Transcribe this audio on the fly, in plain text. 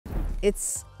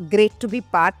it's great to be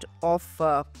part of,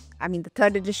 the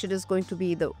third edition is going to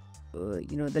be the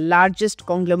largest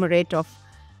conglomerate of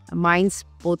minds,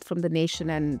 both from the nation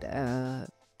and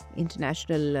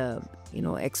international,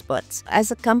 experts.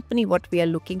 As a company, what we are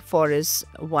looking for is,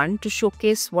 one, to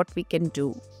showcase what we can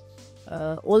do.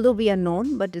 Although we are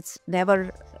known, but it's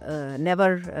never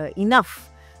enough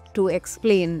to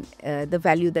explain the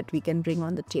value that we can bring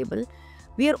on the table.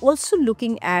 We are also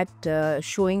looking at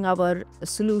showing our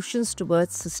solutions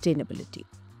towards sustainability.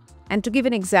 And to give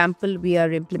an example, we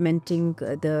are implementing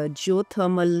the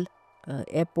geothermal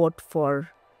airport for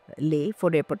Leh,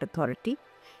 for Airport Authority,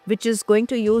 which is going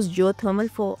to use geothermal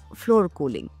for floor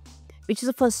cooling, which is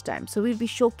the first time. So we'll be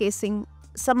showcasing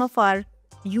some of our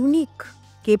unique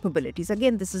capabilities.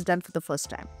 Again, this is done for the first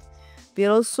time. We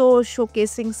are also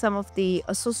showcasing some of the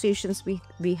associations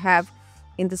we have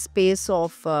in the space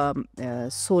of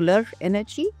solar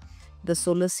energy, the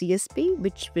solar CSP,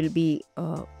 which will be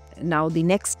now the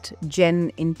next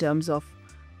gen in terms of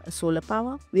solar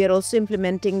power. We are also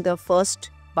implementing the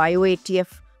first bio-ATF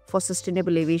for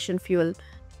sustainable aviation fuel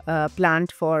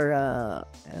plant for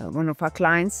one of our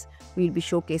clients. We'll be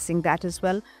showcasing that as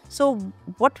well. So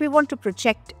what we want to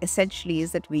project essentially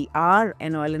is that we are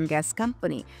an oil and gas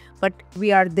company, but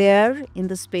we are there in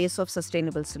the space of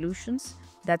sustainable solutions.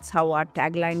 That's how our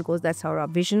tagline goes. That's how our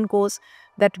vision goes,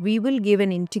 that we will give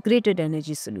an integrated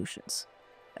energy solutions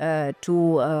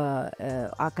to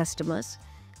our customers.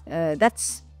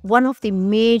 That's one of the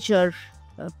major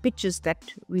pitches that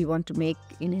we want to make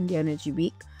in India Energy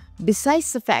Week.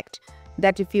 Besides the fact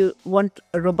that if you want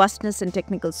robustness in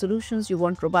technical solutions, you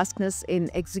want robustness in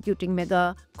executing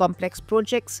mega complex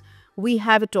projects, we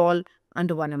have it all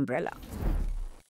under one umbrella.